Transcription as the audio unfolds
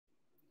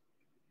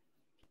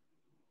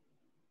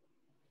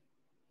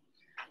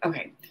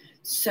Okay,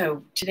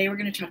 so today we're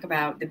going to talk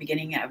about the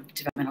beginning of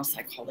developmental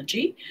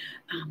psychology.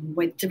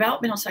 With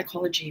developmental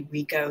psychology,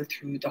 we go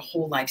through the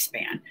whole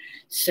lifespan.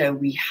 So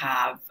we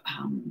have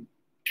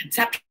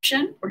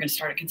conception, we're going to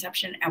start at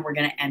conception, and we're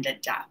going to end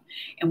at death.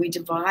 And we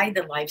divide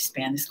the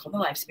lifespan, this is called the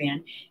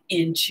lifespan,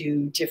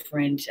 into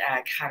different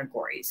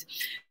categories.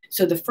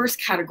 So the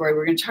first category,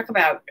 we're going to talk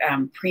about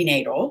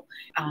prenatal.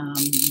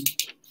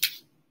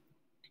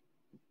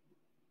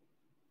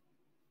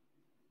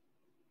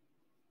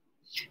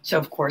 So,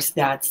 of course,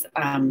 that's,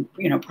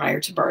 prior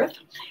to birth.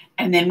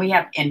 And then we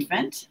have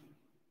infant.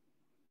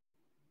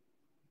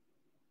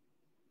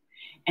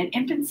 And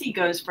infancy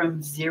goes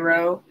from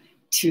 0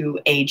 to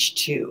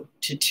age 2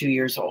 to 2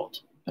 years old.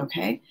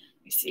 Okay.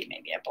 Let me see,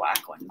 maybe a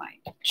black one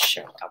might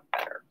show up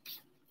better.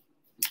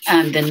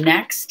 And the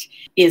next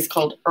is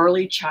called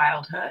early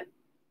childhood.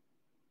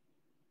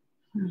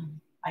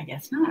 I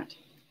guess not.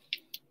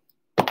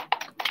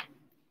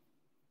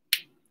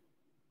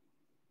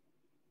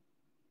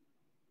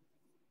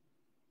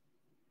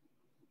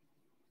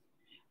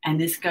 And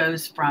this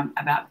goes from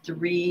about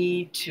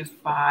 3 to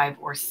 5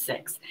 or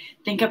 6.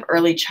 Think of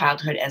early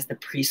childhood as the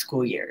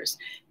preschool years,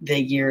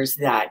 the years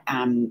that,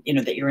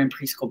 that you're in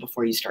preschool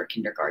before you start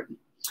kindergarten.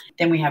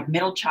 Then we have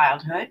middle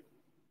childhood.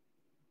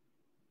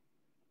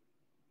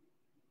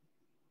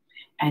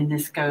 And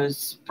this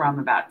goes from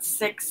about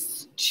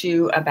 6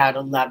 to about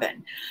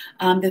 11.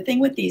 The thing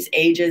with these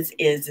ages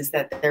is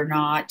that they're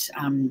not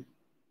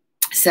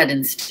set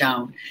in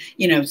stone.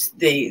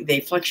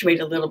 They fluctuate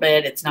a little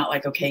bit. It's not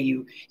like, okay,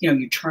 you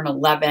turn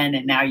 11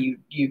 and now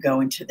you go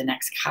into the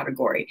next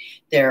category.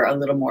 They're a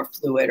little more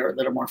fluid or a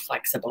little more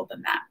flexible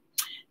than that.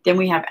 Then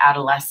we have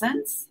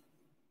adolescence.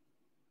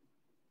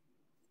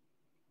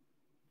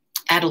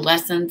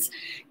 Adolescence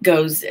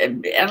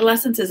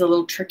is a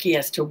little tricky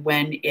as to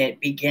when it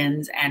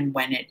begins and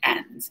when it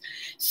ends.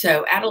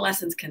 So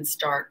adolescence can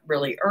start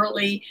really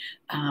early,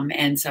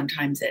 and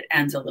sometimes it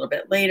ends a little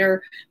bit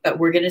later, but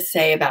we're going to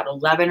say about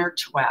 11 or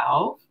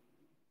 12.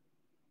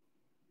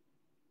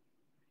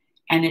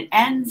 And it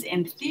ends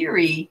in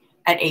theory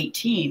at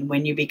 18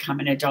 when you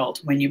become an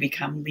adult. When you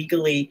become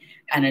legally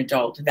an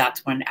adult,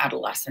 that's when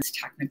adolescence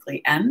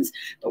technically ends.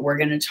 But we're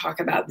going to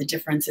talk about the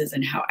differences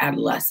in how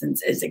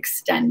adolescence is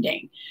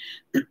extending.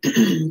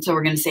 So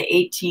we're going to say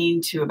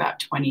 18 to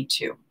about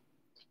 22.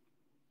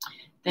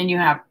 Then you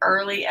have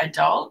early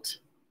adult.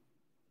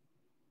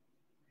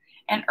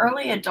 And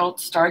early adult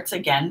starts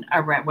again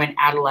around when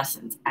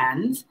adolescence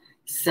ends.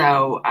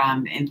 So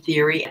in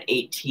theory, at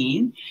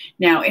 18.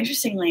 Now,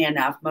 interestingly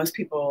enough, most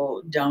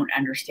people don't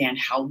understand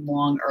how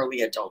long early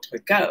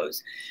adulthood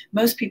goes.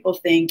 Most people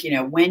think,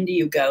 when do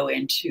you go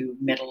into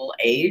middle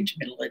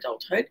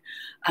adulthood?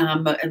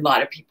 A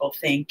lot of people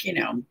think,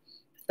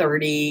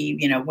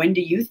 30, when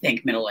do you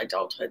think middle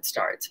adulthood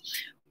starts?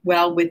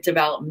 Well, with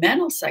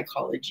developmental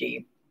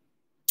psychology,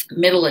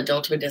 middle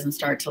adulthood doesn't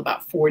start till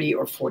about 40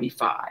 or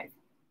 45.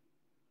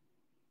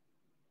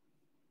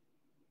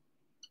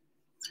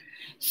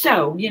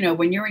 So,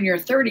 when you're in your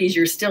 30s,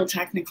 you're still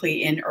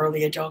technically in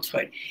early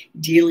adulthood,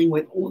 dealing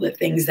with all the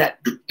things that,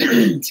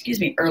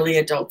 early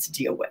adults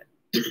deal with.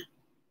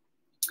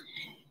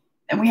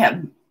 And we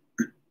have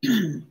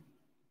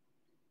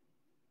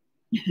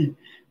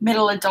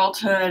middle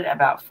adulthood,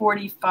 about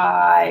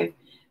 45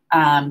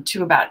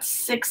 to about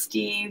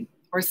 60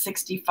 or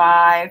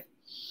 65.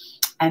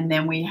 And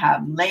then we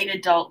have late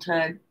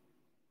adulthood.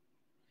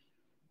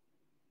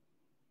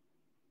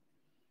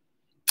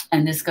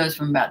 And this goes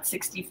from about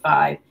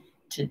 65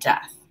 to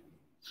death.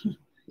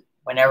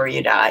 Whenever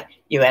you die,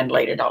 you end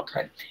late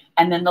adulthood.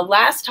 And then the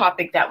last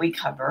topic that we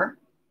cover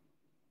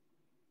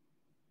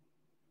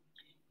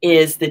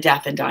is the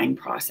death and dying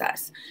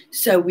process.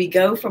 So we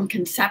go from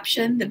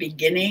conception, the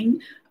beginning,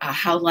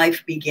 how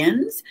life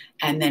begins,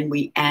 and then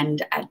we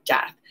end at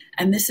death.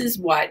 And this is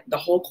what the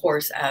whole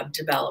course of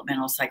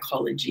developmental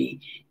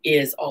psychology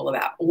is all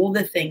about. All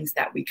the things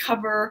that we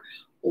cover,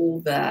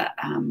 we're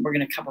going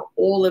to cover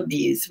all of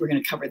these. We're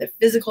going to cover the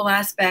physical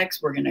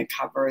aspects. We're going to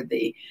cover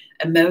the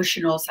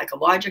emotional,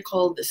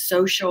 psychological, the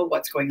social,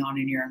 what's going on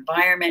in your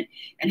environment,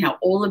 and how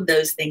all of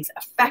those things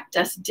affect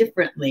us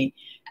differently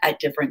at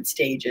different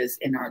stages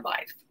in our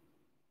life.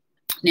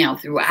 Now,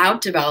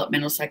 throughout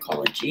developmental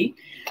psychology,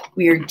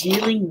 we are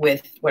dealing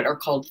with what are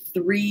called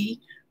 3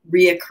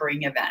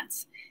 reoccurring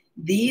events.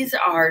 These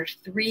are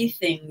 3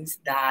 things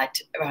that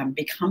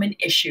become an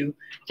issue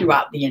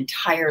throughout the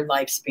entire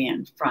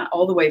lifespan,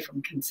 all the way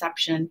from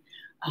conception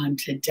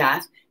to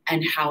death,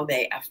 and how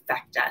they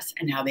affect us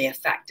and how they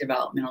affect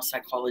developmental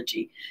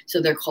psychology.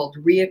 So they're called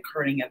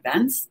reoccurring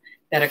events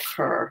that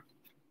occur,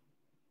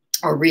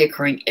 or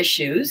reoccurring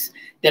issues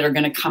that are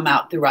going to come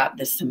out throughout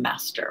the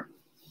semester.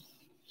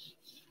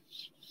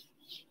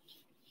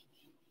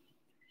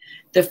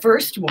 The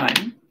first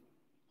one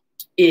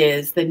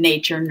is the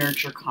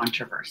nature-nurture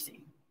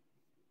controversy.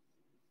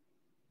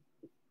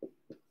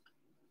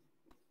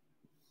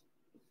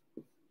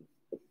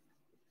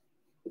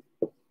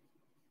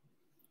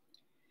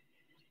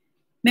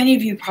 Many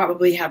of you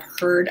probably have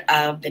heard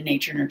of the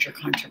nature-nurture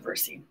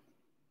controversy.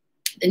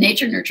 The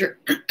nature nurture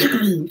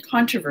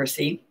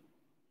controversy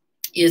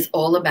is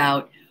all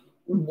about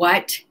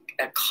what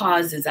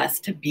causes us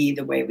to be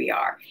the way we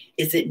are.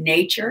 Is it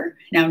nature?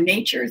 Now,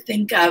 nature,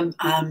 think of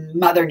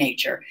Mother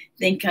Nature.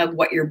 Think of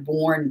what you're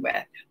born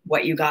with,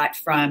 what you got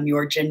from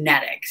your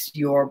genetics,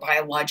 your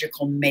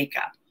biological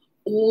makeup.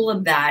 All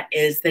of that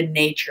is the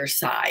nature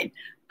side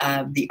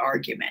of the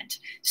argument.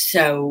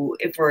 So,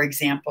 if, for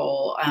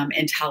example,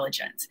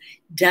 intelligence.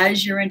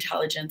 Does your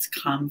intelligence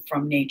come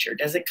from nature?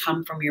 Does it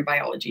come from your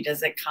biology?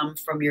 Does it come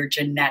from your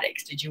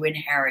genetics? Did you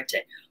inherit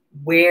it?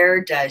 Where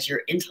does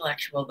your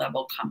intellectual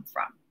level come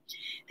from?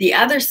 The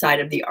other side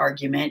of the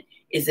argument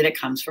is that it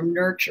comes from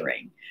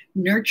nurturing.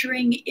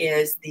 Nurturing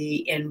is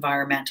the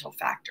environmental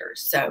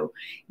factors. So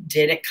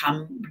did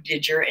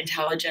your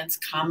intelligence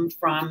come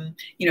from,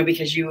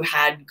 because you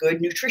had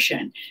good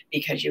nutrition,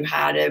 because you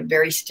had a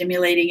very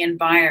stimulating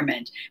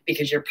environment,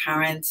 because your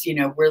parents,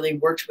 really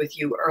worked with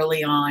you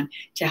early on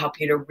to help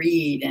you to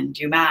read and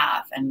do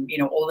math and,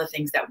 all the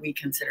things that we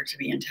consider to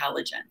be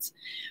intelligence.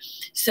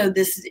 So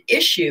this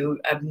issue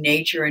of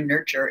nature and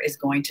nurture is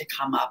going to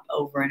come up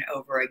over and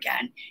over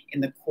again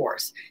in the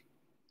course.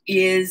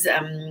 Is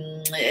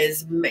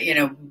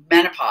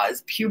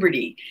menopause,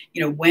 puberty.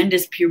 When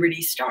does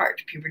puberty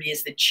start? Puberty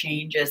is the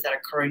changes that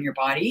occur in your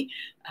body,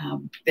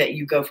 that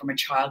you go from a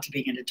child to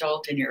being an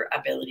adult, and your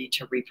ability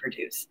to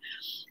reproduce.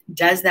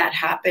 Does that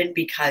happen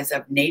because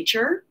of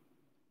nature,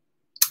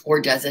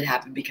 or does it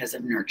happen because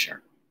of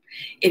nurture?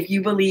 If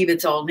you believe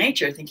it's all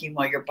nature, thinking,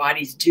 well, your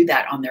bodies do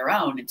that on their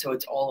own, and so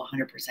it's all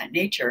 100%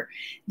 nature,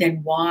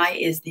 then why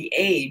is the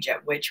age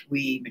at which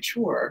we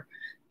mature,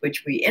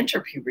 which we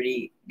enter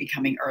puberty,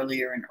 becoming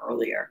earlier and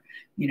earlier?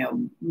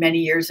 Many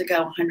years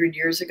ago, 100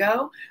 years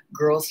ago,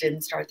 girls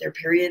didn't start their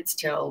periods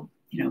till,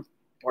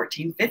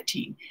 14,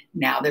 15.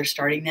 Now they're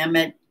starting them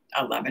at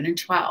 11 and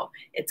 12.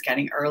 It's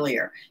getting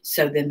earlier.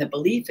 So then the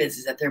belief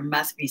is that there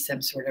must be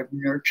some sort of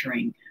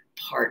nurturing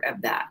part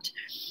of that.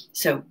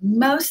 So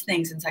most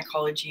things in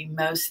psychology,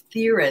 most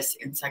theorists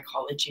in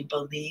psychology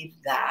believe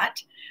that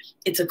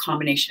it's a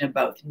combination of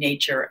both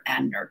nature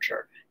and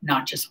nurture,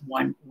 not just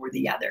one or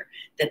the other,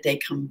 that they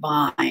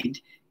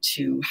combined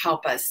to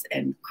help us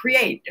and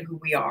create who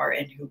we are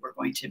and who we're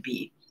going to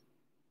be.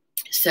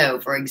 So,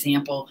 for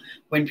example,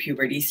 when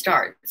puberty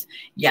starts,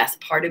 yes,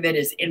 part of it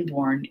is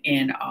inborn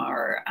in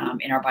our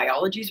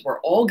biologies. We're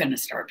all going to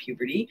start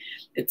puberty.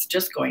 It's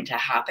just going to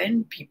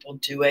happen. People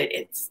do it.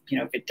 It's,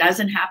 if it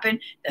doesn't happen,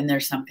 then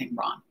there's something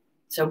wrong.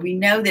 So we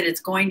know that it's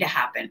going to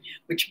happen,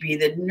 which would be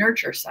the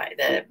nurture side,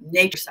 the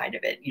nature side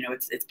of it.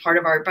 It's part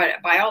of our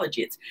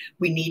biology.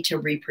 We need to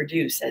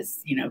reproduce as,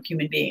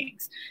 human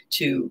beings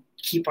to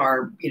keep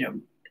our,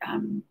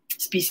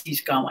 species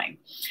going.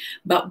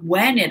 But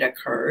when it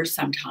occurs,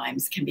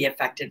 sometimes can be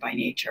affected by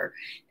nurture.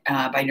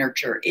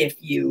 If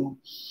you,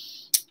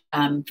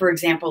 for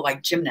example,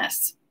 like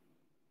gymnasts,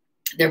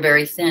 they're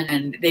very thin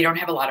and they don't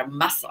have a lot of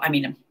muscle.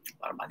 They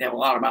have a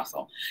lot of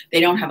muscle.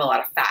 They don't have a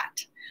lot of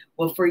fat.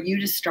 Well, for you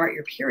to start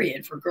your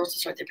period, for girls to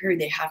start their period,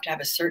 they have to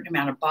have a certain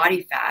amount of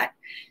body fat.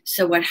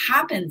 So what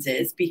happens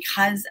is,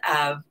 because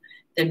of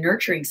the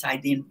nurturing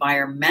side, the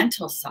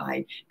environmental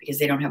side, because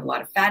they don't have a lot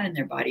of fat in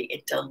their body,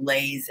 it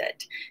delays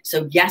it.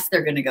 So yes,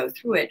 they're going to go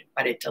through it,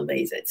 but it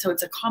delays it. So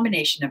it's a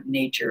combination of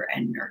nature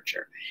and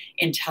nurture.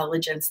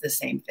 Intelligence, the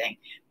same thing.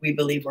 We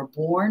believe we're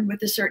born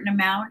with a certain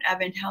amount of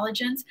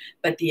intelligence,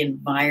 but the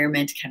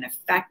environment can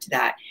affect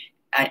that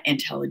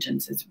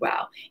intelligence as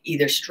well,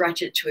 either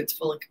stretch it to its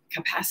full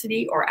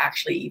capacity or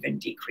actually even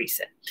decrease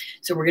it.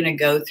 So we're going to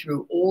go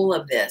through all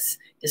of this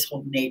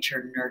whole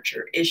nature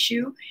nurture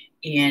issue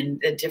in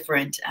the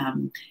different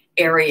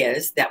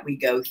areas that we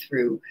go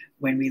through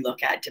when we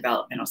look at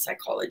developmental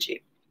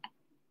psychology.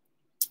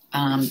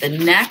 The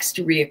next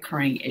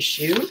reoccurring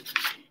issue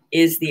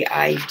is the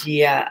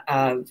idea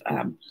of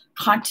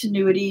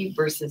continuity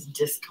versus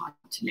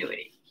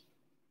discontinuity.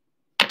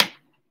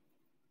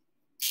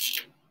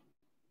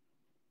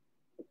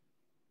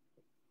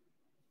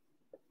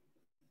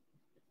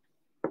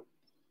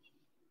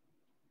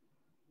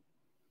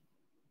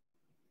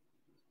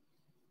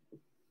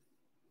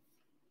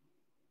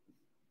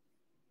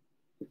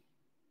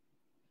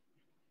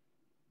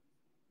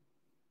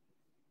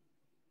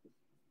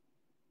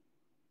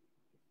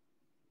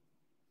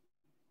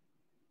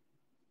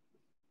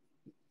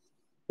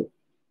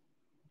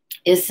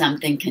 Is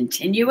something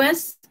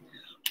continuous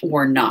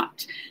or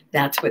not?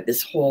 That's what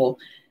this whole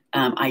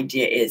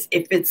idea is.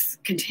 If it's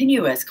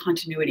continuous,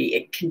 continuity,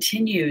 it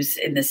continues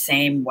in the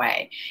same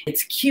way.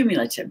 It's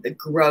cumulative. The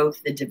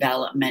growth, the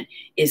development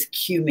is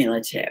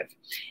cumulative.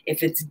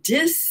 If it's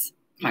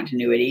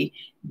discontinuity,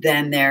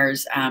 then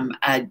there's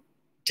a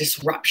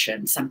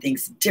disruption.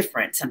 Something's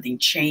different. Something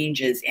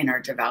changes in our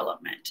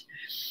development.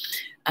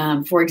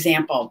 For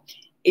example,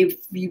 if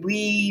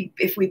we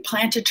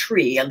plant a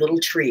tree, a little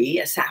tree,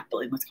 a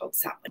sapling, what's called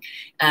sapling,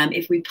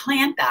 if we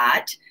plant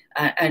that,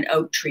 an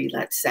oak tree,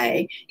 let's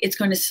say, it's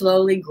going to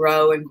slowly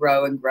grow and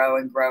grow and grow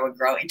and grow and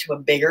grow into a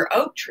bigger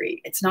oak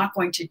tree. It's not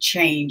going to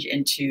change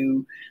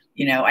into,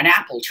 an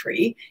apple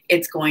tree.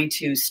 It's going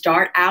to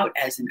start out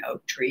as an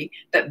oak tree,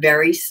 but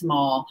very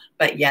small,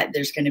 but yet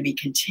there's going to be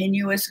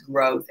continuous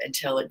growth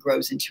until it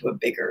grows into a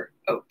bigger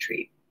oak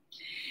tree.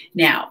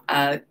 Now,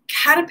 a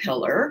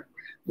caterpillar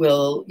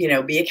will,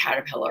 be a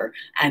caterpillar,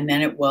 and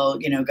then it will,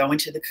 go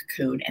into the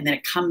cocoon, and then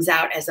it comes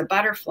out as a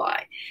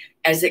butterfly.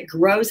 As it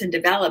grows and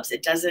develops,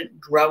 it doesn't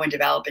grow and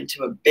develop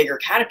into a bigger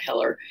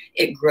caterpillar.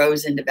 It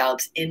grows and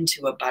develops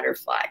into a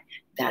butterfly.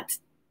 That's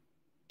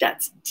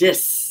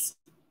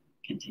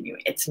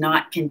discontinuing. It's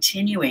not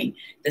continuing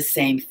the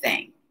same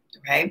thing.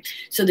 Okay,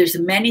 so there's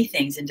many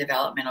things in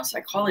developmental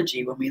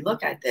psychology when we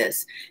look at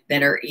this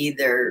that are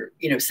either,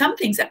 some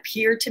things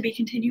appear to be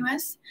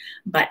continuous,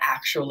 but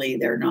actually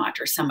they're not,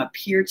 or some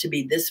appear to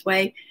be this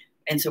way.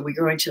 And so we're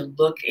going to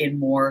look in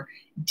more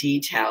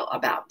detail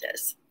about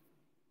this.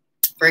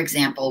 For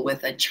example,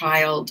 with a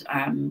child,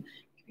 an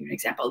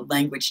example,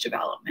 language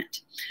development.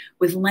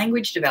 With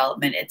language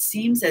development, it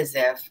seems as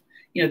if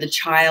the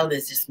child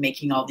is just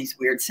making all these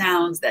weird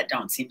sounds that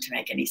don't seem to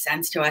make any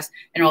sense to us.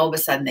 And all of a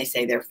sudden they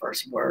say their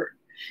first word.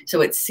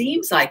 So it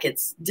seems like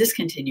it's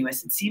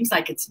discontinuous. It seems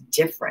like it's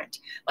different,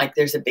 like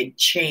there's a big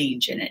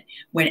change in it,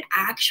 when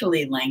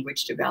actually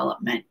language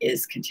development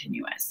is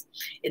continuous.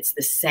 It's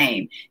the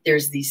same.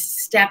 There's these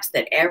steps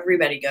that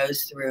everybody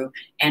goes through,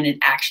 and it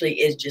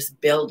actually is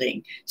just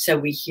building. So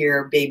we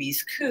hear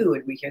babies coo,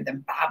 and we hear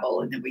them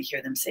babble, and then we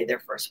hear them say their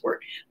first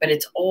word. But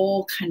it's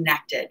all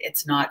connected.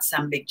 It's not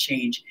some big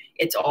change.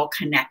 It's all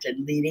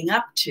connected leading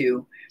up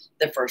to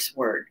the first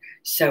word.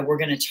 So we're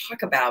going to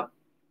talk about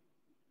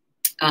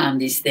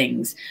these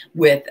things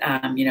with,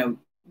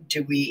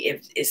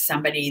 is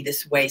somebody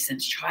this way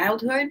since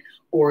childhood,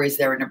 or is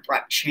there an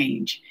abrupt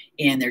change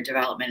in their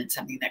development and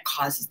something that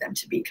causes them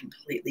to be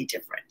completely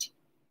different?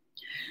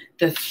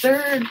 The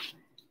third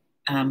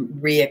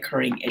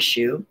reoccurring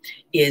issue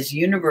is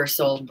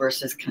universal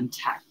versus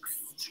contextual.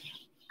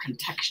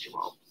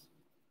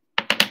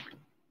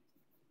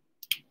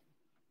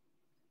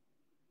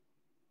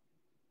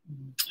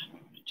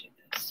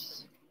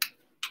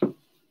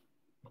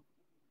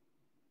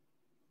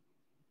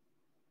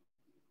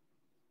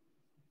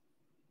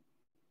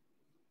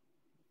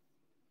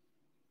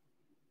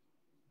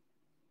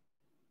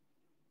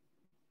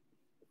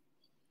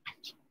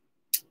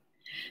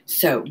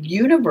 So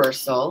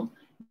universal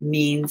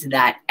means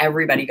that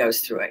everybody goes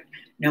through it,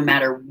 no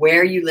matter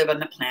where you live on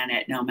the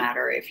planet, no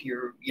matter if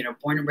you're,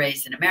 born and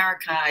raised in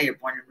America, you're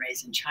born and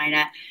raised in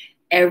China,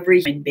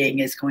 every human being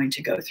is going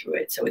to go through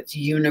it. So it's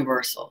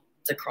universal.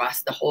 It's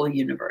across the whole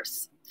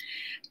universe.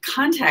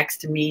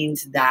 Context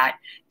means that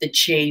the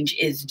change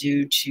is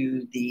due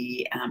to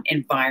the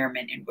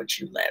environment in which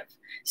you live.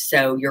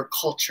 So your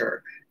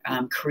culture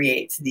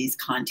creates these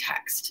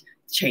context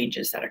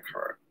changes that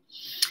occur.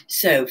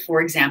 So,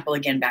 for example,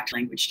 again, back to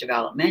language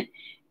development,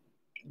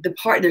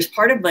 there's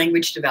part of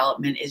language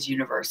development is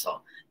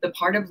universal. The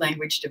part of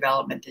language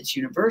development that's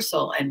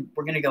universal, and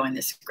we're going to go in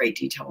this great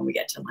detail when we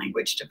get to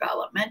language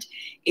development,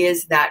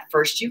 is that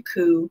first you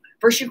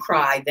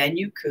cry, then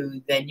you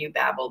coo, then you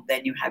babble,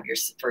 then you have your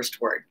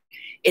first word.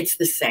 It's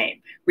the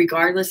same,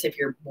 regardless if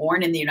you're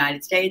born in the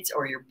United States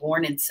or you're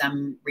born in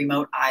some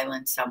remote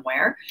island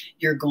somewhere.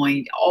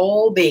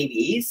 All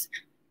babies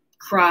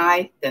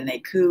cry, then they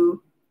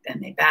coo, then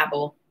they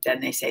babble, then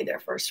they say their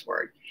first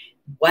word.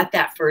 What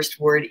that first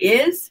word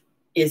is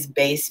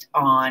based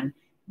on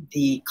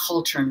the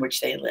culture in which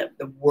they live,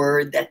 the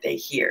word that they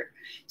hear.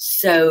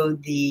 So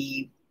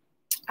the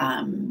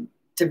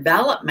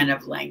development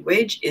of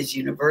language is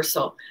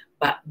universal,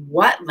 but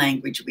what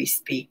language we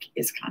speak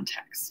is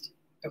context.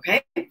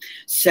 Okay?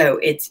 So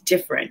it's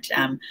different.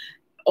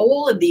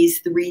 All of these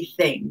three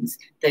things,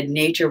 the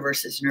nature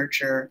versus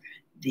nurture,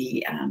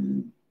 the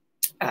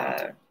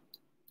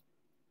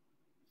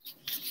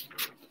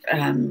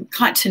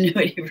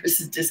continuity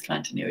versus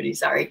discontinuity,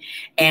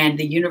 and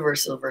the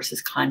universal versus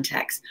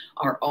context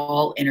are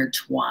all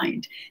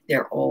intertwined.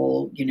 They're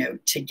all,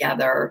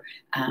 together,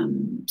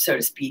 so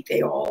to speak.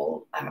 They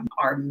all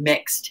are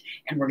mixed,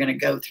 and we're going to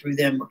go through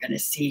them. We're going to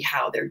see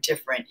how they're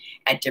different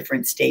at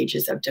different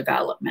stages of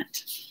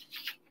development.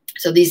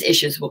 So these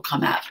issues will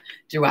come up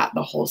throughout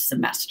the whole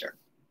semester.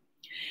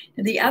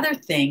 Now, the other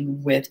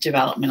thing with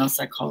developmental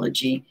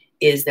psychology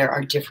is there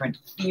are different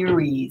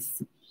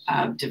theories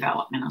of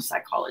developmental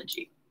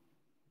psychology.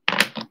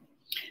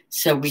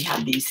 So we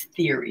have these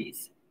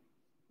theories.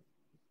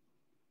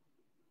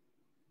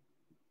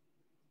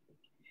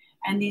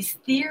 And these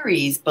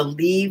theories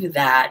believe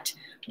that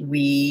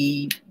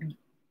we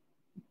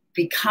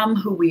become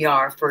who we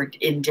are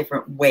in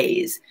different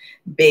ways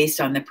based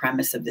on the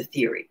premise of the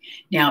theory.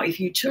 Now, if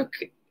you took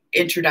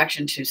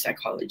introduction to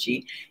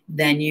psychology,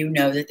 then you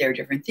know that there are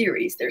different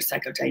theories. There's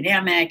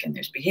psychodynamic, and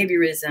there's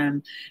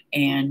behaviorism,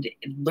 and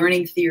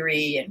learning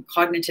theory, and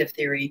cognitive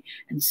theory.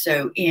 And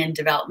so in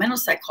developmental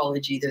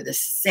psychology, they're the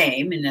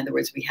same. In other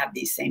words, we have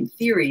these same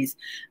theories,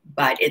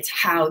 but it's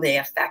how they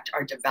affect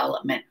our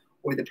development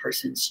or the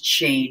person's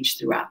change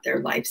throughout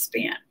their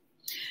lifespan.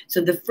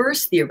 So the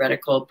first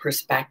theoretical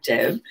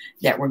perspective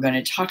that we're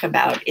going to talk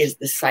about is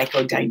the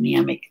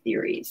psychodynamic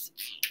theories.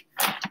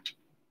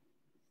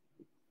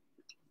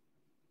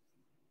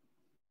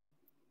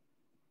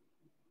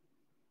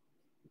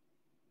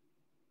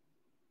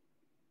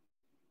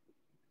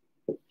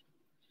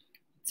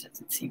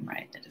 doesn't seem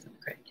right. That doesn't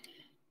look right.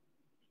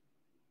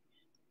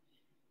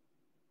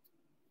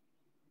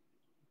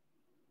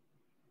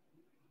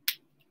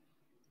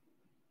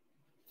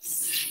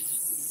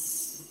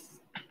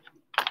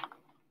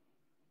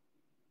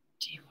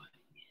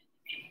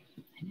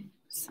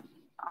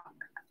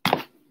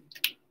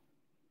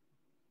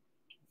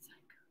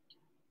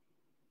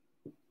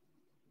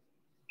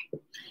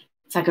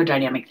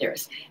 Psychodynamic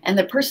theorist. And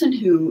the person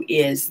who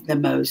is the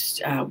most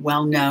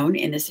well-known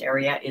in this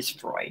area is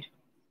Freud.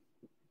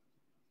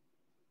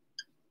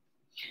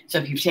 So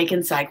if you've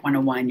taken Psych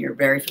 101, you're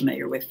very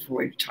familiar with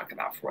Freud. We talk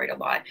about Freud a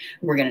lot.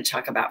 We're going to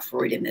talk about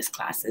Freud in this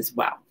class as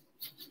well.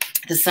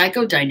 The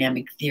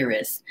psychodynamic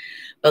theorists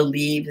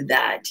believe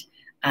that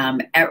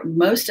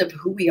most of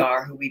who we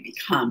are, who we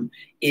become,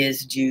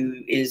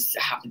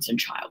 happens in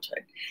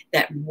childhood.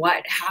 That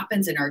what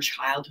happens in our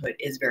childhood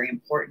is very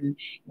important.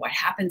 What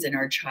happens in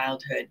our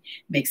childhood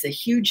makes a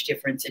huge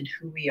difference in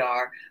who we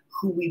are,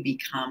 who we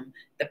become,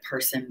 the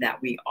person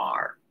that we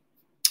are.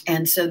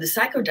 And so the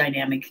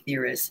psychodynamic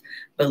theorists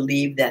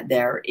believe that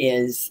there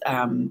is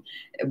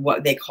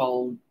what they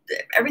call,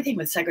 everything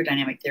with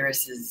psychodynamic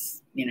theorists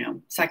is,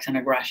 sex and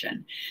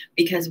aggression,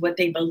 because what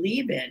they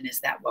believe in is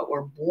that what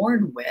we're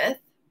born with,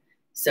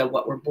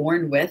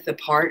 the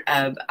part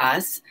of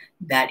us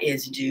that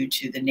is due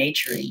to the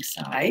nurturing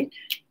side,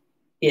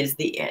 is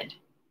the id.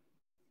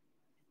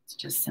 It's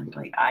just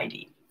simply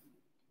ID.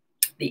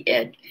 The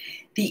id.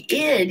 The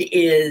id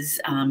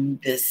is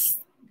this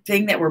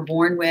thing that we're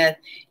born with.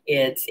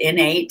 It's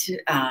innate.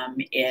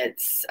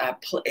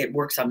 It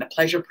works on the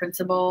pleasure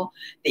principle.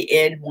 The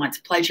id wants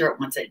pleasure. It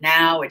wants it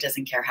now. It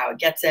doesn't care how it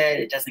gets it.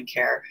 It doesn't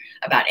care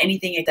about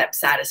anything except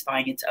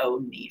satisfying its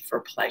own need for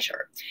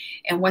pleasure.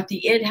 And what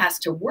the id has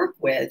to work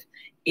with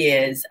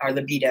is our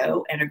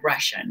libido and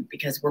aggression,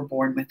 because we're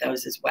born with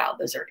those as well.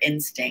 Those are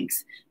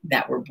instincts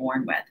that we're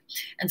born with.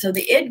 And so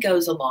the id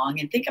goes along,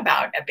 and think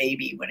about a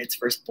baby when it's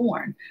first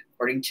born.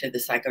 According to the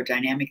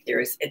psychodynamic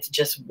theorists, it's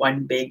just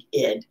one big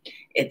id.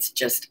 It's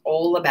just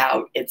all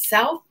about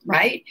itself,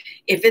 right?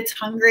 If it's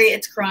hungry,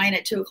 it's crying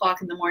at 2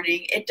 o'clock in the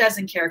morning. It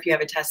doesn't care if you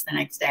have a test the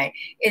next day.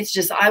 It's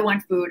just, I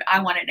want food.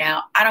 I want it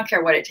now. I don't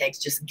care what it takes.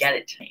 Just get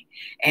it to me.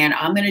 And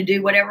I'm going to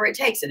do whatever it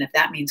takes. And if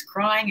that means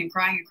crying and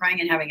crying and crying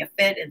and having a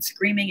fit and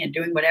screaming and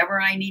doing whatever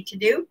I need to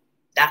do,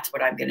 that's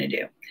what I'm going to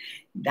do.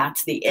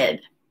 That's the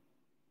id.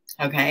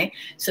 Okay,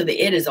 so the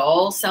id is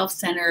all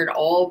self-centered,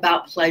 all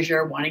about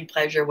pleasure, wanting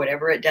pleasure,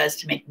 whatever it does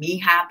to make me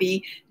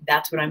happy.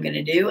 That's what I'm going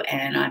to do.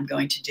 And I'm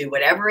going to do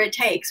whatever it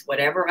takes,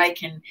 whatever I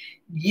can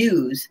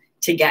use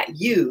to get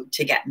you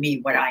to get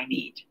me what I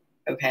need.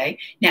 Okay,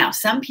 now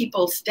some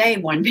people stay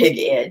one big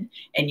id,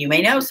 and you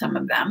may know some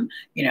of them.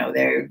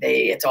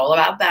 It's all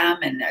about them,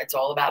 and it's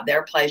all about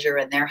their pleasure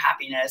and their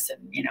happiness, and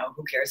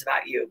who cares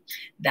about you?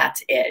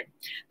 That's it.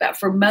 But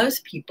for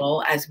most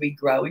people, as we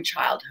grow in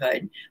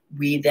childhood,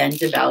 we then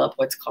develop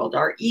what's called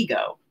our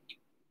ego.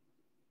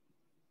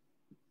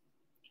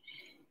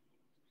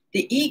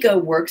 The ego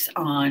works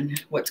on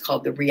what's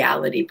called the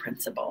reality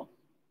principle.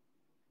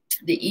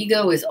 The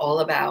ego is all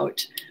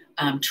about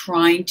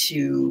trying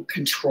to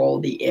control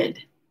the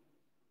id.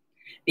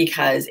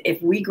 Because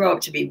if we grow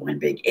up to be one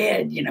big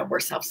id, we're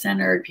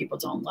self-centered, people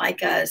don't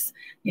like us,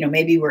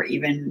 maybe we're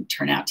even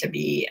turn out to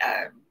be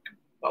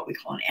what we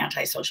call an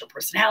antisocial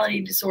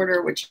personality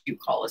disorder, which you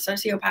call a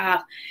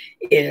sociopath,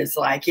 is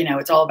like,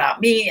 it's all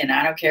about me, and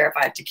I don't care if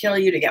I have to kill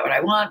you to get what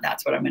I want,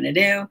 that's what I'm going to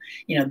do.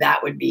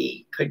 That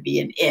could be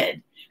an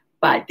id.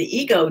 But the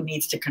ego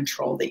needs to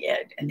control the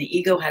id. And the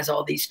ego has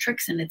all these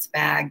tricks in its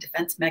bag,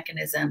 defense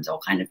mechanisms,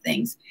 all kinds of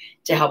things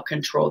to help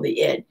control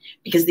the id.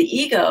 Because the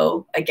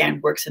ego,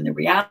 again, works in the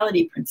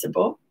reality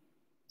principle.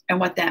 And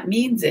what that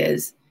means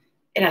is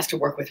it has to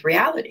work with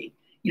reality.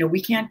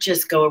 We can't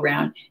just go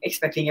around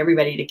expecting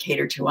everybody to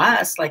cater to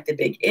us like the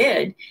big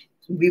id.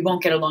 We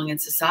won't get along in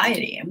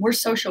society. And we're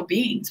social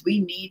beings.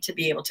 We need to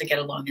be able to get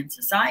along in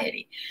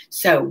society.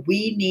 So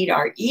we need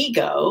our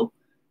ego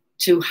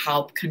to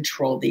help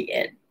control the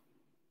id.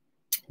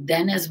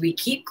 Then as we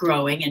keep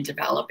growing and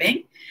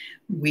developing,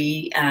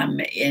 we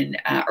in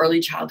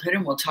early childhood,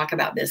 and we'll talk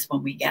about this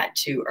when we get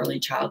to early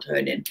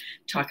childhood and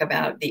talk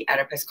about the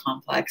Oedipus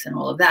complex and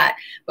all of that.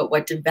 But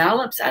what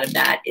develops out of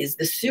that is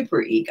the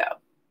superego.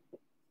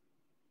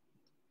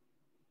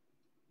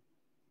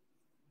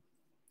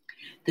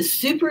 The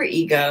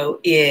superego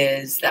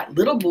is that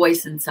little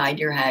voice inside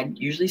your head,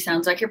 usually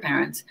sounds like your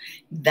parents,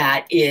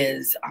 that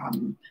is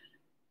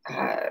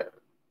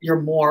your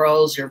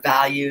morals, your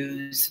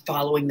values,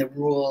 following the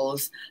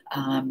rules,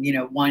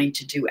 wanting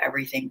to do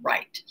everything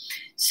right.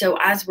 So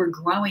as we're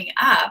growing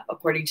up,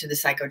 according to the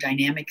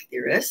psychodynamic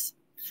theorist,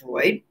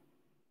 Freud,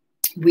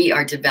 we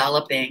are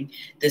developing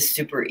this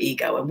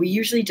superego. And we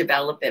usually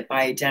develop it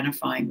by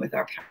identifying with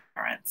our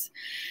parents.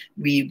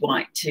 We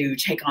want to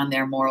take on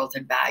their morals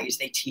and values.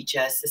 They teach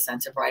us the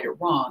sense of right or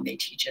wrong. They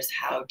teach us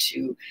how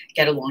to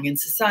get along in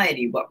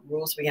society, what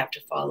rules we have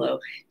to follow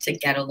to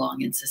get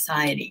along in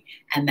society.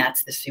 And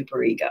that's the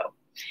superego.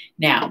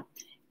 Now,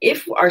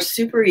 if our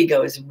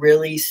superego is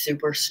really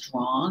super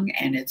strong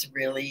and it's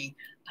really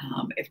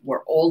If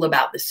we're all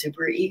about the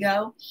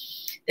superego,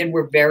 then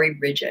we're very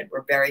rigid.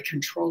 We're very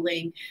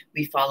controlling.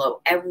 We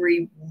follow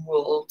every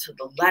rule to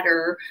the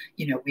letter.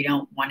 We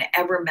don't want to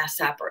ever mess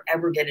up or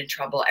ever get in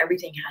trouble.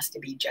 Everything has to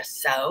be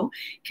just so.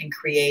 Can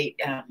create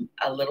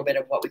a little bit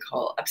of what we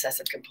call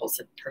obsessive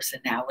compulsive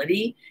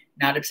personality,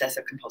 not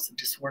obsessive compulsive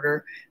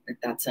disorder.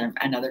 That's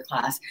another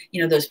class.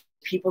 Those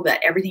people that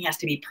everything has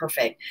to be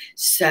perfect.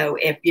 So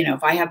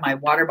if I have my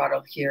water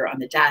bottle here on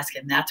the desk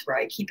and that's where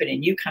I keep it,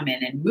 and you come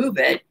in and move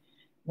it,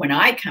 when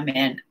I come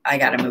in, I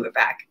got to move it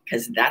back,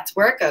 because that's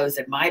where it goes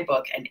in my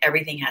book, and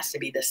everything has to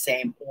be the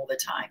same all the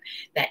time.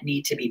 That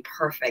need to be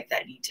perfect,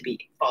 that need to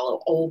be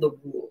follow all the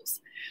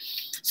rules.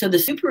 So the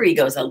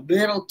superego is a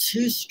little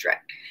too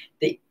strict.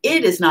 The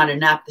id is not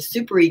enough. The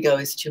superego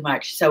is too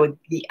much. So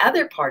the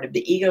other part of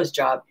the ego's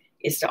job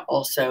is to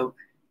also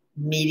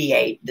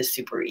mediate the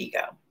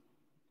superego.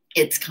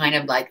 It's kind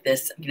of like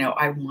this,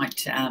 I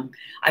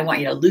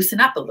want you to loosen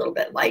up a little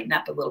bit, lighten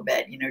up a little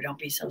bit, don't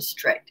be so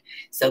strict.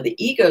 So the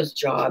ego's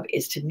job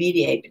is to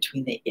mediate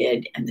between the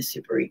id and the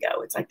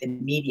superego. It's like the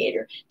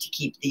mediator to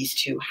keep these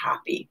two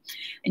happy.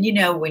 And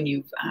when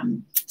you've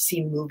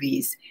seen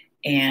movies,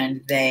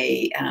 and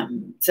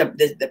so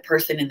the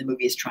person in the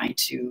movie is trying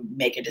to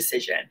make a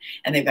decision,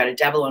 and they've got a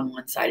devil on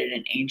one side and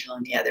an angel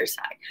on the other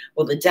side.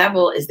 Well, the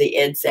devil is the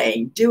id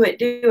saying, do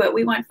it,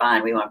 we want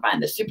fun, we want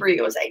fun. The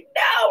superego is saying,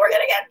 no, we're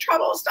going to get in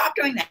trouble, stop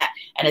doing that.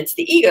 And it's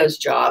the ego's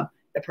job,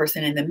 the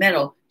person in the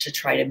middle, to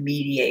try to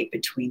mediate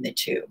between the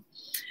two.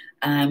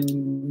 Let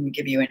me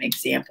give you an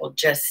example.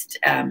 Just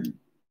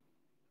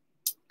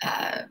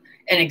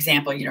an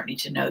example, you don't need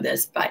to know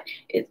this, but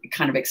it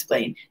kind of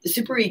explained. The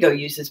superego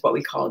uses what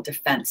we call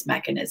defense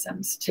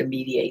mechanisms to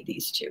mediate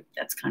these two.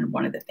 That's kind of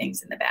one of the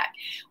things in the back.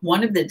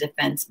 One of the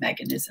defense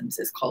mechanisms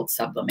is called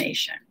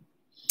sublimation.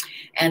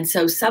 And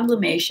so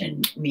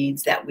sublimation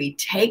means that we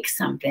take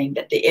something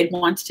that the id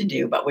wants to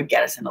do, but would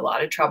get us in a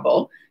lot of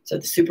trouble. So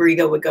the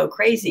superego would go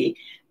crazy,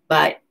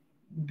 but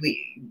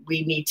we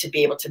need to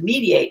be able to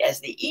mediate as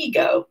the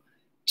ego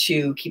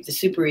to keep the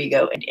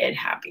superego and id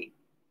happy.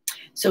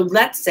 So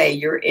let's say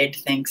your id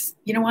thinks,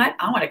 you know what?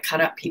 I want to cut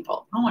up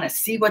people. I want to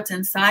see what's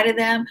inside of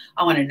them.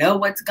 I want to know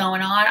what's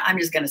going on. I'm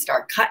just going to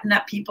start cutting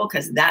up people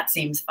because that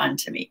seems fun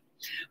to me.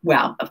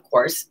 Well, of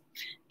course,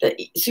 the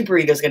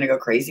superego is going to go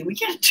crazy. We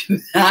can't do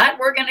that.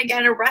 We're going to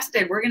get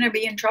arrested. We're going to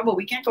be in trouble.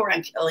 We can't go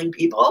around killing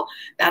people.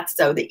 That's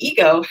so the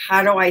ego.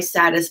 How do I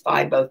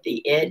satisfy both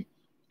the id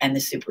and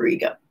the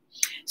superego?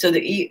 So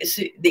the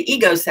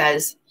ego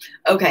says,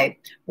 okay,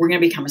 we're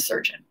going to become a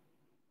surgeon.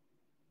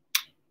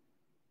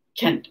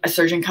 Can a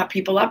surgeon cut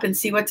people up and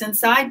see what's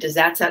inside? Does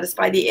that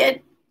satisfy the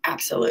id?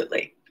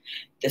 Absolutely.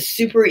 The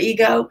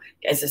superego,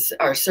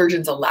 are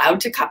surgeons allowed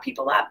to cut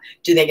people up?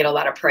 Do they get a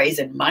lot of praise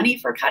and money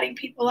for cutting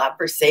people up,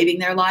 for saving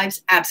their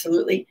lives?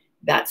 Absolutely.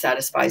 That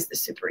satisfies the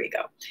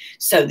superego.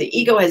 So the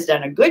ego has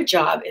done a good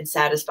job in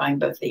satisfying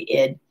both the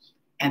id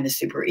and the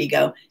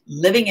superego,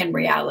 living in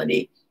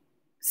reality,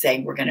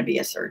 saying we're going to be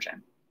a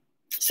surgeon.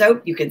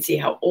 So you can see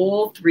how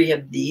all three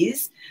of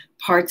these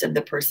parts of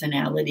the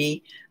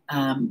personality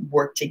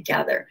work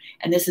together.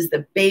 And this is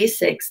the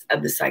basics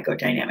of the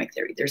psychodynamic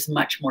theory. There's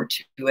much more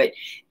to it.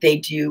 They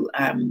do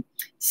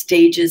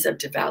stages of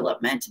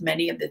development.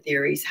 Many of the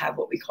theories have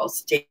what we call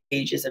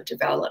stages of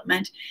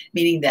development,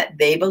 meaning that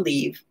they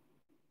believe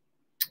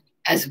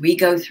as we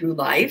go through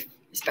life,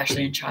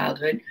 especially in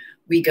childhood,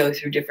 we go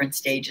through different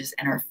stages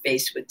and are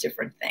faced with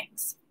different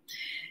things.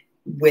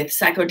 With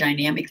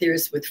psychodynamic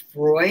theorists, with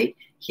Freud,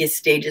 his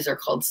stages are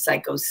called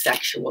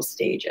psychosexual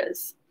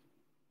stages.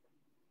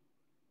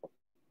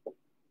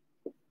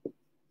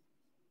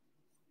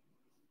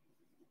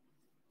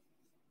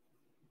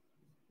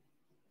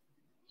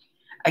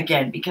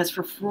 Again, because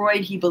for Freud,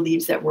 he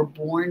believes that we're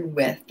born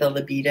with the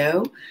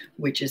libido,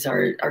 which is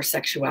our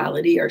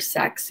sexuality, our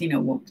sex,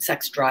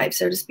 sex drive,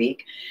 so to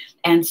speak.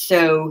 And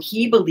so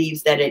he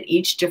believes that at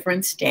each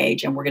different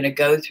stage, and we're going to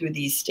go through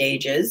these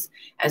stages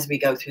as we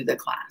go through the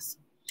class.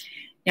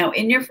 Now,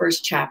 in your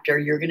first chapter,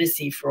 you're going to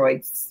see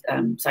Freud's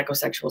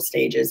psychosexual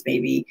stages.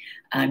 Maybe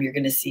you're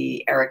going to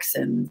see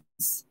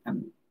Erikson's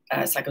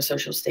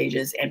psychosocial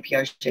stages and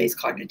Piaget's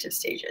cognitive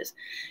stages.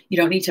 You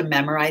don't need to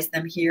memorize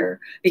them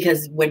here,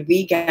 because when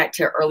we get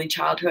to early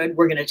childhood,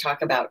 we're going to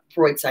talk about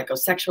Freud's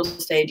psychosexual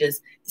stages,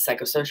 the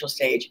psychosocial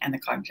stage, and the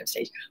cognitive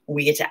stage. When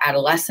we get to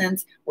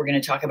adolescence, we're going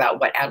to talk about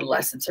what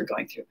adolescents are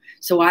going through.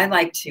 So I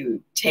like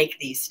to take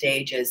these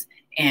stages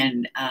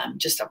and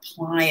just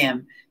apply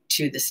them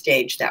to the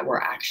stage that we're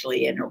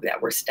actually in or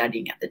that we're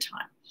studying at the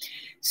time.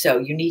 So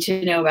you need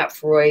to know about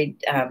Freud,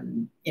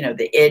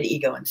 the id,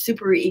 ego, and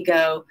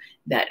superego,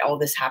 that all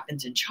this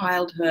happens in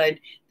childhood,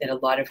 that a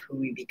lot of who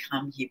we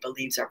become, he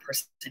believes our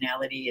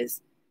personality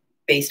is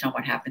based on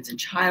what happens in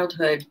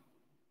childhood,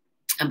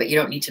 but you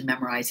don't need to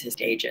memorize his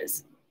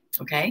stages,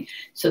 okay?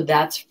 So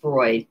that's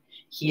Freud.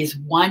 He is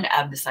one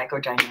of the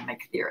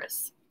psychodynamic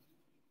theorists.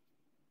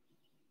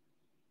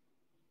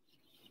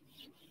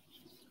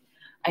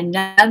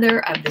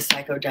 Another of the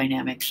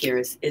psychodynamic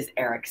theorists is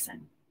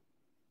Erikson.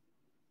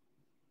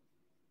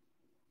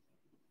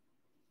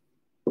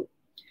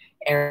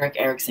 Erik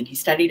Erikson. He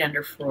studied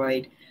under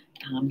Freud.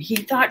 He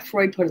thought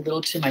Freud put a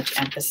little too much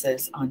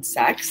emphasis on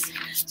sex.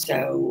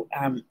 So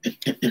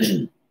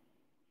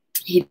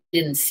he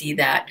didn't see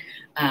that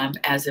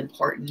as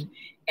important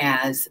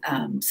as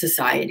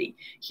society.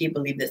 He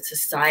believed that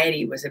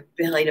society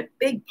played a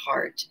big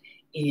part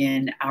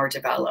in our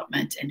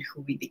development, and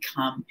who we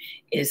become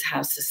is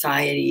how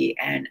society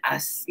and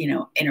us,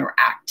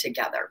 interact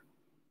together.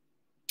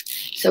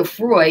 So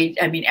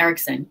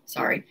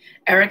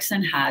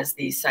Erikson has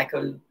these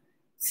psycho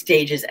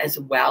stages as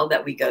well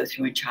that we go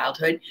through in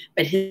childhood,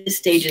 but his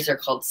stages are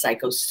called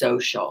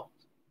psychosocial.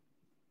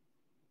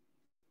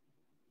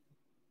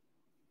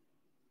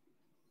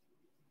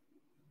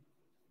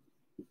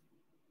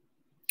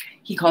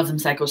 He calls them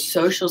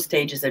psychosocial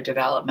stages of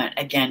development,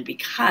 again,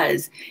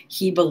 because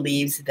he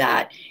believes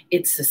that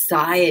it's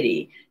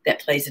society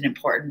that plays an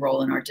important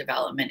role in our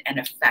development and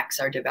affects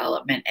our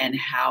development and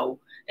how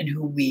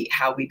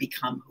we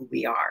become who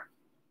we are.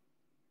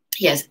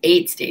 He has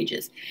 8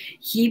 stages.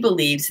 He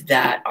believes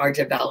that our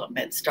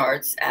development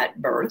starts at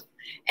birth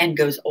and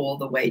goes all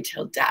the way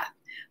till death.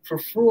 For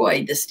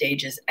Freud, the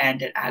stages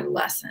end at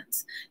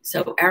adolescence.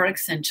 So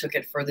Erikson took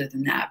it further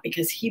than that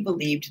because he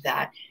believed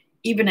that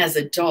even as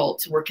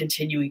adults, we're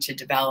continuing to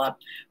develop.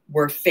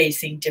 We're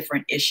facing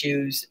different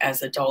issues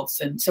as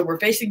adults. And so we're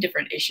facing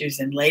different issues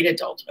in late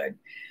adulthood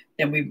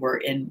than we were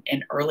in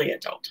early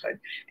adulthood.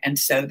 And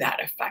so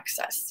that affects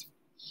us.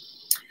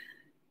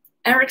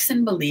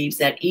 Erikson believes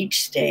that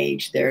each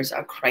stage there's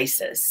a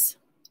crisis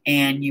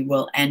and you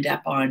will end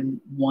up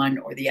on one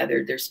or the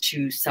other. There's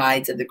 2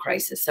 sides of the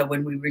crisis. So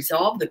when we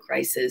resolve the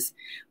crisis,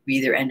 we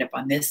either end up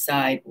on this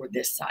side or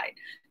this side.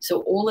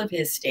 So all of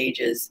his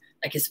stages,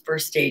 like his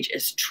first stage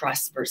is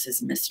trust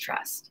versus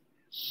mistrust.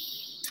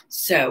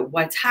 So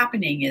what's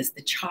happening is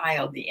the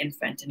child, the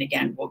infant, and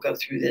again, we'll go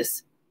through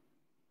this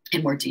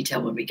in more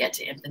detail when we get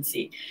to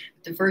infancy.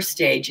 The first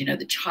stage,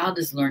 the child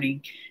is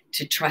learning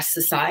to trust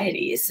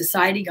society. Is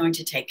society going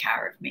to take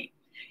care of me?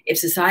 If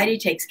society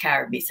takes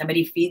care of me,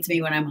 somebody feeds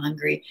me when I'm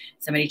hungry,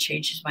 somebody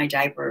changes my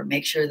diaper,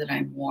 makes sure that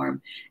I'm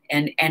warm,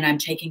 and I'm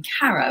taken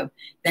care of,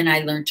 then I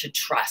learn to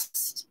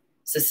trust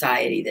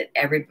society,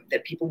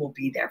 that people will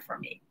be there for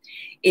me.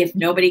 If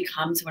nobody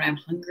comes when I'm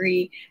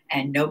hungry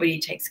and nobody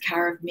takes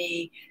care of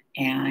me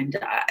and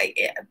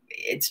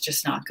it's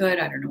just not good,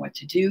 I don't know what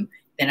to do,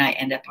 then I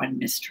end up on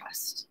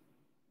mistrust.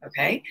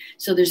 Okay?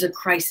 So there's a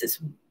crisis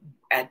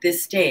at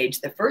this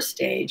stage, the first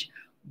stage.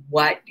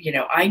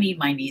 I need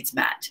my needs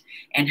met,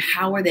 and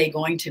how are they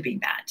going to be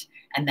met?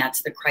 And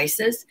that's the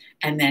crisis.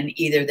 And then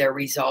either they're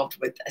resolved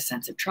with a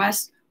sense of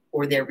trust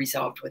or they're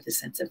resolved with a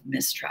sense of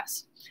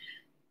mistrust.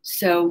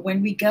 So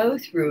when we go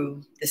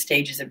through the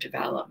stages of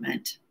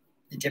development,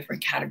 the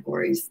different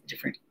categories,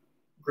 different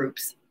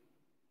groups,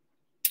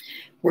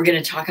 we're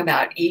going to talk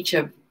about each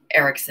of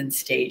Erikson's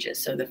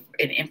stages. So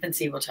in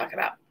infancy, we'll talk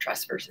about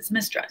trust versus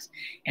mistrust.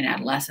 In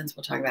adolescence,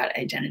 we'll talk about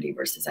identity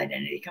versus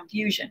identity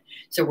confusion.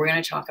 So we're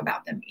going to talk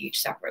about them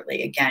each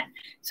separately again.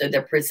 So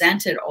they're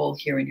presented all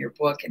here in your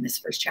book in this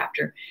first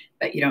chapter,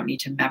 but you don't need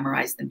to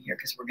memorize them here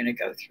because we're going to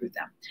go through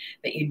them.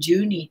 But you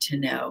do need to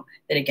know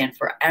that, again,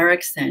 for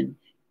Erikson,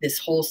 this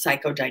whole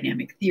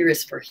psychodynamic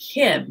theorist, for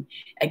him,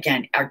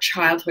 again, our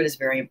childhood is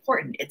very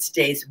important. It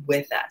stays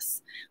with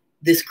us.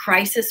 This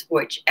crisis,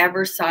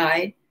 whichever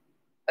side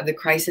of the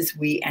crisis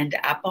we end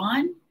up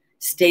on,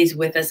 stays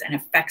with us and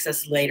affects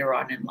us later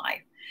on in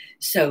life.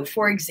 So,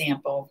 for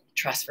example,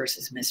 trust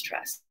versus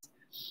mistrust.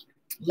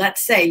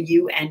 Let's say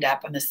you end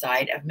up on the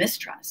side of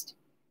mistrust.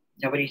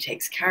 Nobody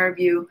takes care of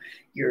you.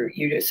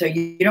 So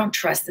you don't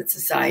trust that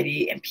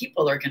society and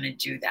people are going to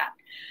do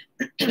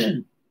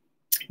that.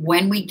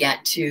 When we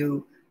get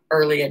to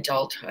early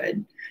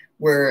adulthood,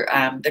 where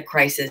the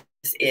crisis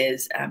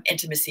is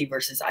intimacy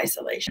versus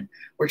isolation.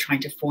 We're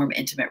trying to form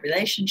intimate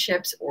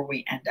relationships or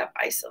we end up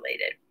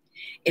isolated.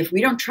 If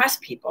we don't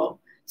trust people,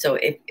 so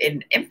if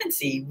in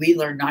infancy we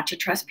learn not to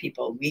trust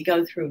people, we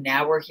go through,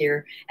 now we're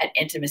here at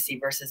intimacy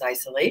versus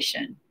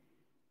isolation.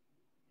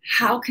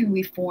 How can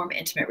we form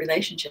intimate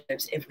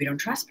relationships if we don't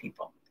trust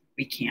people?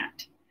 We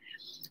can't.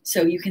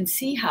 So you can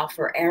see how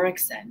for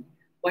Erikson,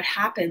 what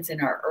happens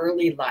in our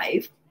early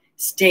life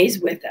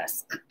stays with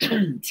us.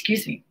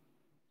 Excuse me.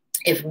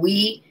 If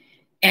we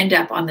end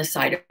up on the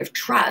side of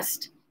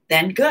trust,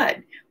 then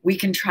good. We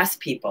can trust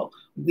people.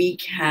 We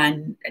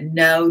can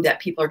know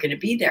that people are going to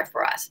be there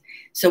for us.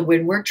 So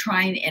when we're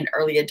trying in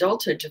early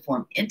adulthood to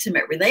form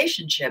intimate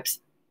relationships,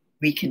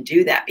 we can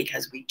do that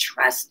because we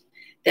trust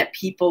that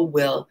people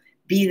will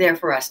be there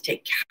for us,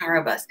 take care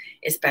of us,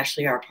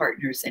 especially our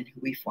partners and who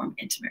we form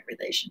intimate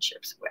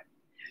relationships with.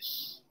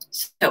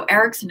 So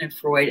Erikson and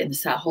Freud and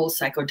the whole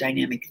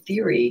psychodynamic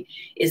theory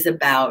is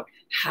about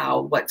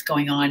how what's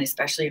going on,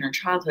 especially in our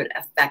childhood,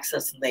 affects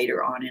us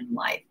later on in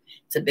life.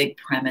 It's a big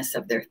premise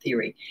of their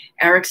theory.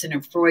 Erikson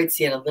and Freud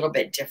see it a little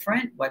bit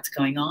different, what's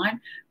going on,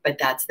 but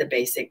that's the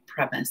basic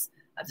premise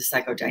of the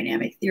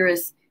psychodynamic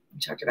theorists. We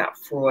talked about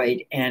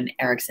Freud and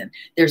Erikson.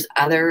 There's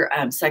other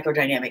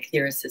psychodynamic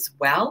theorists as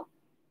well,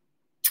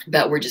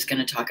 but we're just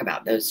going to talk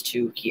about those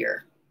two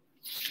here.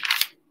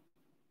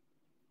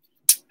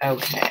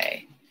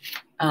 Okay.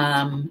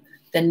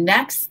 The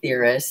next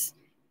theorist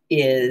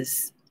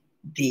is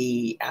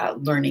the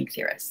learning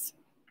theorist.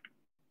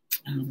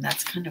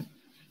 That's kind of,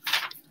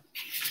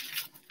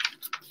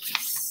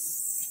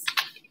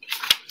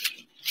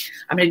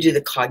 I'm going to do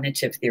the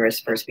cognitive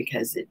theorist first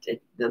because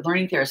the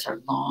learning theorists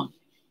are long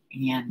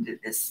and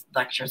this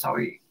lecture is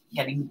already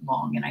getting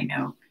long, and I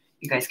know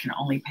you guys can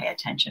only pay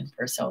attention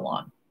for so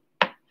long.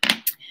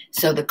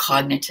 So the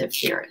cognitive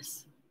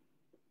theorist.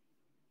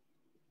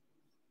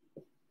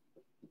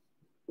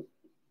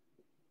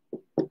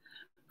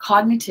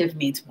 Cognitive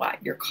means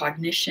what? Your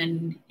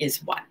cognition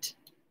is what?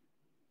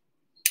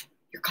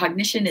 Your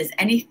cognition is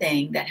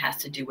anything that has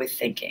to do with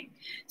thinking.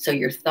 So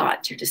your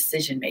thoughts, your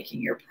decision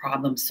making, your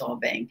problem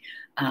solving,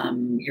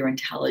 your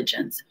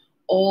intelligence,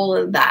 all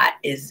of that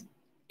is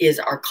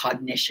our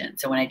cognition.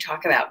 So when I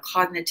talk about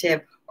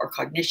cognitive or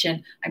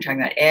cognition, I'm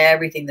talking about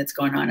everything that's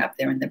going on up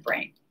there in the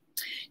brain.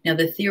 Now,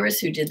 the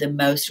theorist who did the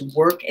most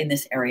work in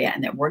this area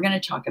and that we're going to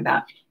talk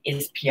about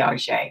is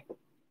Piaget.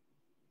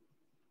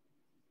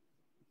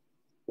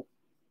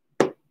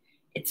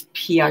 It's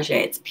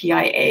Piaget. It's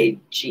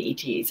Piaget.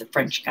 He's a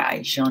French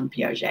guy, Jean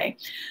Piaget.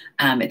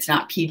 It's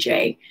not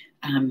PJ.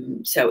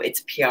 So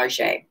it's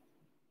Piaget.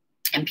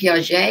 And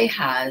Piaget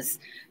has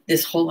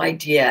this whole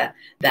idea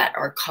that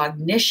our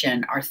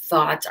cognition, our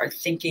thoughts, our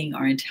thinking,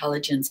 our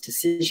intelligence,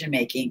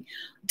 decision-making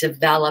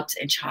develops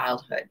in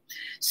childhood.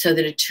 So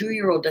that a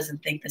 2-year-old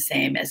doesn't think the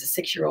same as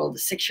a 6-year-old, a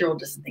 6-year-old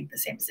doesn't think the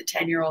same as a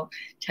 10-year-old,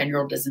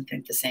 10-year-old doesn't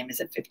think the same as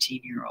a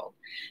 15-year-old.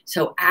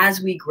 So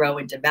as we grow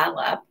and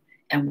develop,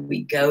 and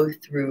we go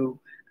through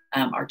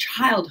our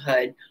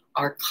childhood,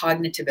 our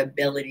cognitive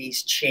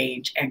abilities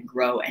change and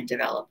grow and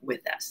develop with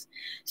us.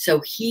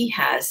 So he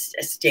has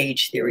a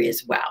stage theory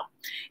as well.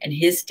 And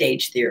his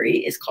stage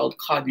theory is called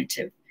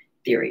cognitive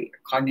theory,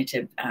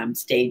 cognitive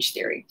stage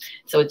theory.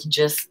 So it's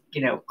just,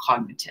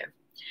 cognitive.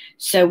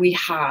 So we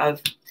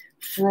have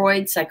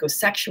Freud's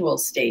psychosexual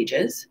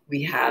stages,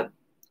 we have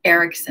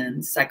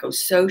Erikson's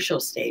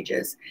psychosocial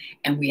stages,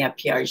 and we have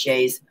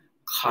Piaget's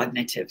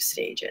cognitive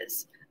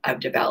stages of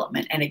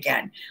development. And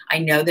again, I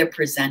know they're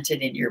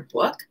presented in your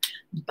book,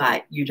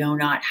 but you do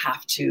not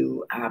have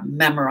to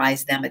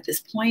memorize them at this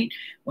point.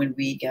 When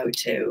we go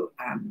to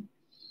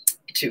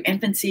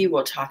infancy,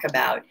 we'll talk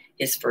about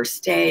his first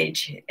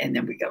stage, and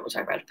then we'll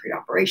talk about a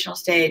pre-operational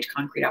stage,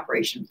 concrete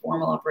operation,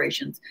 formal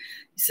operations.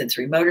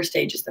 Sensory motor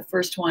stage is the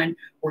first one.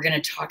 We're going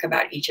to talk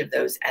about each of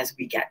those as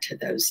we get to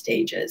those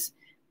stages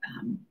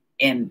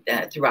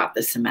throughout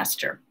the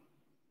semester.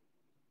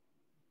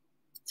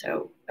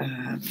 So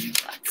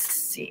let's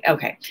see.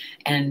 Okay.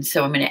 And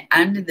so I'm going to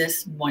end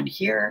this one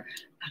here,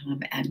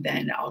 and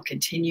then I'll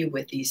continue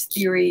with these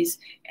theories,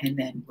 and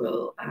then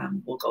we'll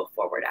go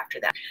forward after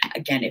that.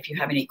 Again, if you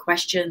have any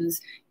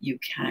questions, you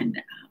can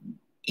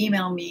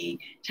email me,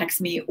 text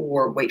me,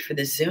 or wait for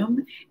the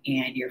Zoom,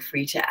 and you're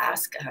free to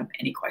ask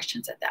any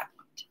questions at that point.